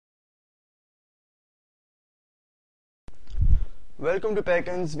Welcome to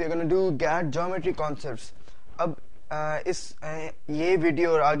पैकन्स। We are gonna do get geometry concepts. अब ये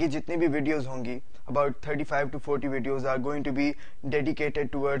video और आगे जितनी भी वीडियोस होंगी, about 35 to 40 videos are going to be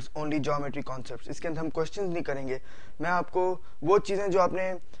dedicated towards only geometry concepts. इसके अंदर हम क्वेश्चंस नहीं करेंगे। मैं आपको वो चीज़ें जो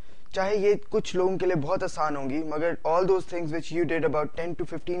आपने, चाहे ये कुछ लोगों के लिए बहुत आसान होंगी, मगर all those things which you did about 10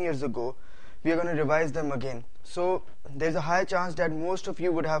 to 15 years ago, we are going to revise them again. So there's a high chance that most of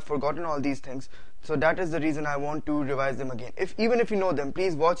you would have forgotten all these things. So that is the reason I want to revise them again. Even if you know them,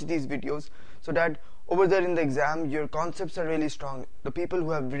 please watch these videos so that over there in the exam your concepts are really strong. The people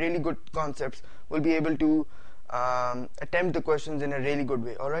who have really good concepts will be able to attempt the questions in a really good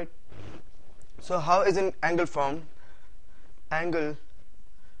way. Alright? So how is an angle formed? Angle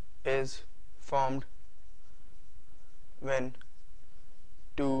is formed when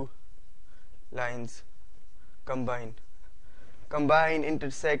two lines combine,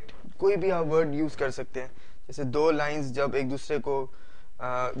 intersect, कोई भी आप word use कर सकते हैं। जैसे दो lines जब एक दूसरे को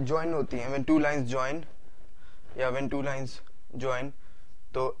ज्वाइन होती हैं, when two lines join, या when two lines join,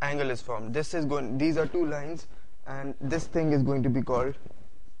 तो angle is formed. These are two lines and this thing is going to be called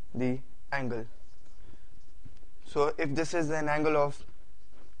the angle. So if this is an angle of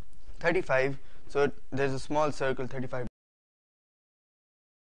 35, so there's a small circle 35